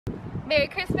Merry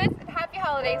Christmas, happy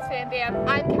holidays, Fam Bam.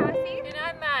 I'm Cassie. And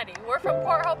I'm Maddie. We're from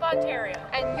Port Hope, Ontario.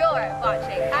 And you're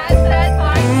watching As Said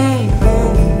by Me.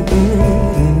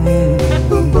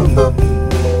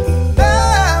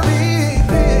 Merry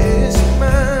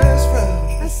Christmas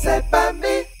from As Said by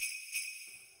Me.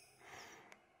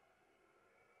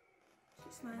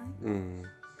 She's smiling.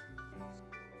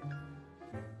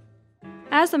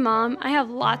 As a mom, I have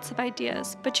lots of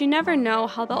ideas, but you never know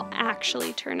how they'll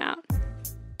actually turn out.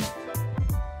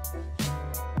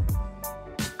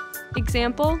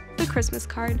 Example, the Christmas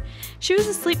card. She was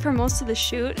asleep for most of the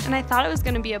shoot, and I thought it was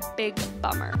going to be a big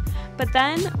bummer. But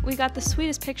then, we got the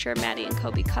sweetest picture of Maddie and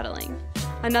Kobe cuddling.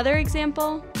 Another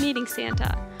example, meeting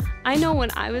Santa. I know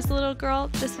when I was a little girl,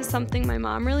 this was something my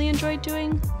mom really enjoyed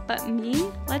doing, but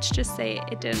me, let's just say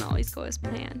it didn't always go as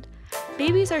planned.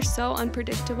 Babies are so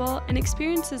unpredictable, and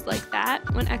experiences like that,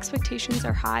 when expectations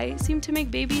are high, seem to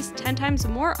make babies 10 times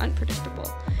more unpredictable.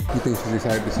 You think she's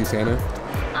excited to see Santa?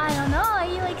 I don't know. Are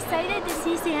you excited to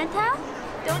see Santa?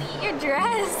 Don't eat your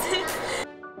dress.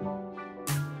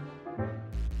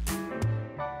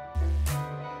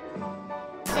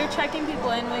 They're checking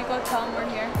people in. Will you go tell them we're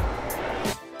here?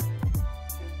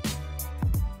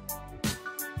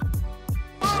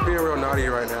 She's being real naughty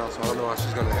right now, so I don't know how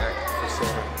she's gonna act for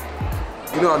Santa.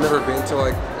 You know, I've never been to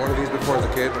like one of these before as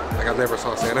a kid. Like I've never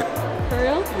saw Santa. For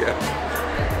real? Yeah.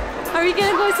 Are we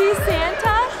gonna go see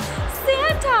Santa?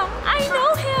 Santa! I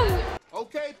know him!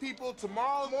 Okay, people,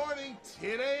 tomorrow morning,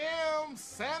 10 a.m.,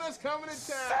 Santa's coming to town.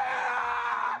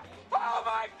 Santa! Oh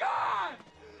my God!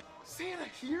 Santa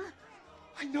here?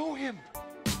 I know him.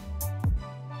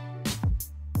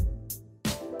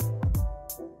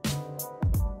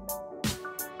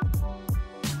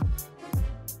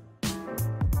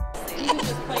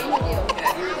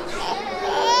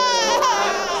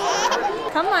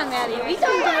 Come on, Maddie, we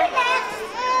can do it.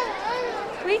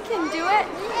 We can do it.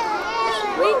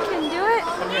 We can do it.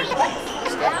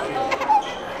 Come on.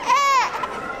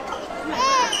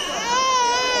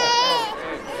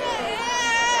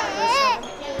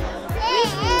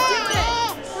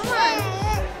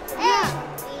 Yeah.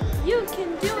 You can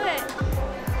do it.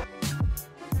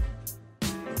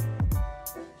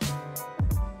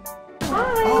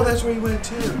 Oh, that's where you went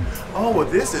too. Oh, well,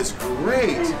 this is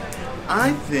great.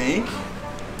 I think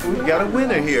we got a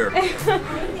winner here.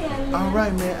 All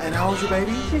right, man. And how old's your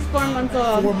baby? She's 4 months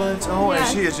old. 4 months old, Yes.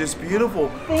 and she is just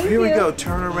beautiful. Thank Here we you. go.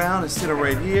 Turn around and sit her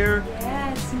right here.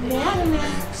 Yes, Madam.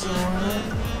 So,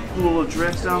 put a little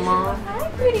dress down, Mom. Hi,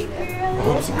 pretty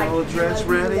girl. Oops, you got a little dress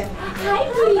ready. Hi,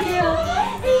 pretty girl.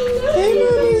 Hey,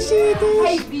 Mamacita.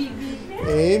 Hey, baby.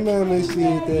 Hey,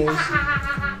 Mamacita.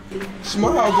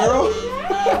 Smile, girl.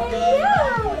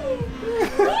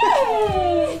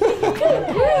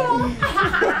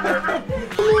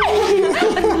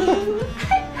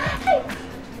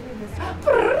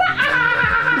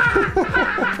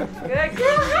 Good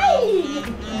girl. Hi.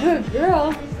 Good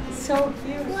girl. So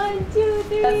cute. 1, 2,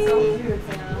 3. That's so cute,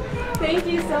 Santa. Thank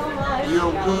you so much.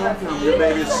 You're welcome. Your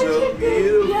baby's so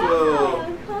beautiful.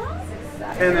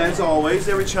 And as always,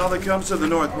 every child that comes to the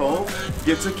North Pole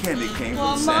gets a candy cane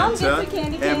Well, from Mom Santa. gets a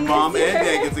candy cane and Mom this and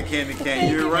year. Dad gets a candy cane.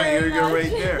 Thank You're you right. very Here you go,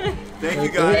 right much. there. Thank you,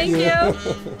 guys. Thank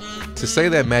you. To say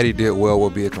that Maddie did well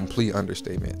would be a complete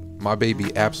understatement. My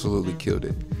baby absolutely killed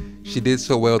it. She did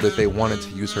so well that they wanted to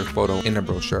use her photo in the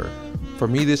brochure. For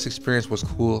me, this experience was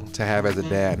cool to have as a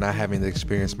dad, not having the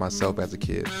experience myself as a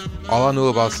kid. All I knew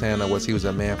about Santa was he was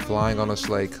a man flying on a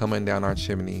sleigh coming down our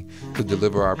chimney to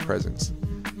deliver our presents.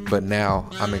 But now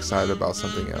I'm excited about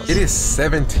something else. It is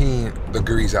 17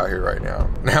 degrees out here right now.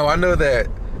 Now I know that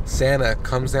Santa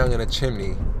comes down in a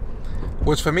chimney,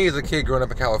 which for me as a kid growing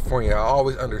up in California, I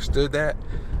always understood that,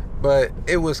 but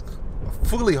it was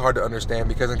fully hard to understand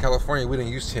because in California we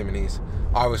didn't use chimneys,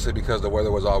 obviously because the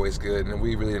weather was always good and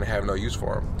we really didn't have no use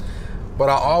for them. But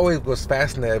I always was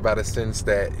fascinated by the sense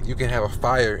that you can have a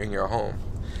fire in your home.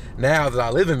 Now that I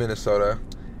live in Minnesota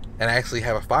and I actually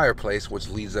have a fireplace which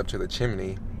leads up to the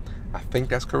chimney, I think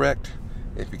that's correct.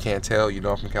 If you can't tell, you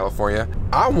know I'm from California.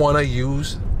 I want to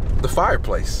use the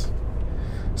fireplace.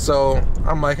 So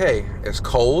I'm like, hey, it's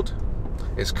cold,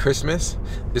 it's Christmas.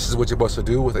 This is what you're supposed to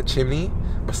do with a chimney,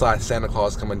 besides Santa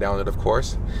Claus coming down it, of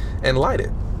course, and light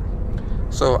it.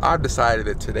 So I've decided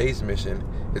that today's mission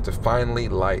is to finally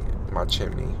light my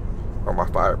chimney or my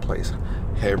fireplace,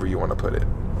 however you want to put it.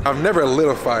 I've never lit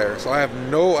a fire, so I have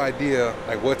no idea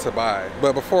like what to buy.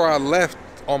 But before I left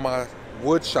on my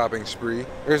wood shopping spree,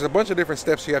 there's a bunch of different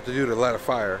steps you have to do to light a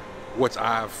fire, which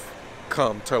I've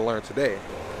come to learn today.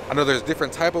 I know there's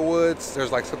different type of woods.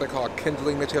 There's like something called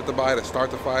kindling that you have to buy to start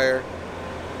the fire.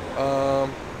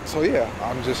 So yeah,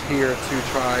 I'm just here to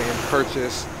try and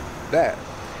purchase that.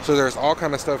 So there's all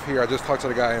kind of stuff here. I just talked to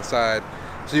the guy inside.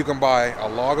 So you can buy a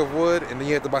log of wood, and then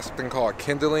you have to buy something called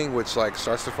kindling, which like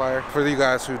starts the fire. For you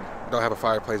guys who don't have a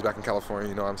fireplace back in California,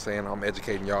 you know what I'm saying? I'm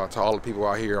educating y'all, to all the people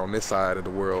out here on this side of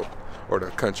the world, or the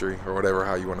country, or whatever,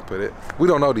 how you want to put it. We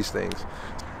don't know these things.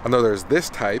 I know there's this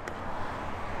type.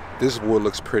 This wood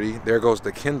looks pretty. There goes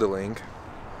the kindling.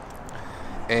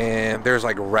 And there's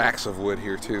like racks of wood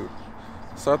here too.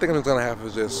 So I think I'm gonna have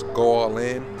to just go all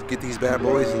in, get these bad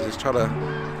boys, and just try to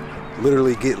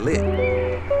literally get lit.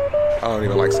 I don't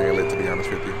even like saying lit, to be honest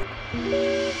with you.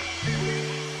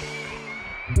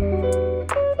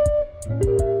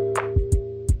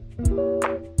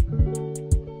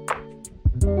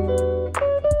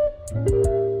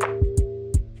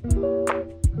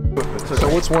 So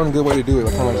what's one good way to do it?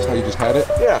 Like kind of just how you just had it?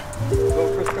 Yeah, a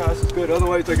little crisscross is good.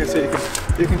 Otherwise, like I say,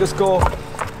 you can just go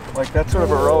like that sort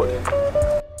of a route.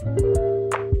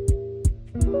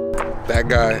 That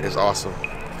guy is awesome.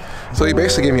 So he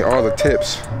basically gave me all the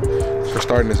tips for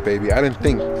starting this baby. I didn't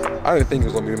think it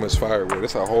was gonna be much firewood.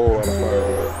 It's a whole lot of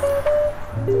firewood.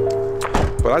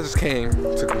 But I just came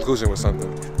to a conclusion with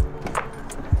something.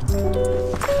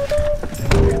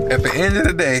 At the end of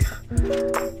the day,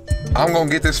 I'm gonna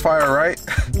get this fire right,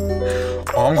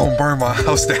 or I'm gonna burn my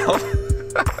house down.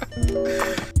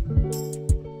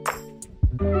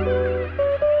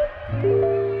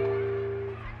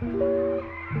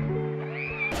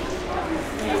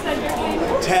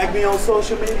 Tag me on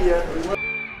social media.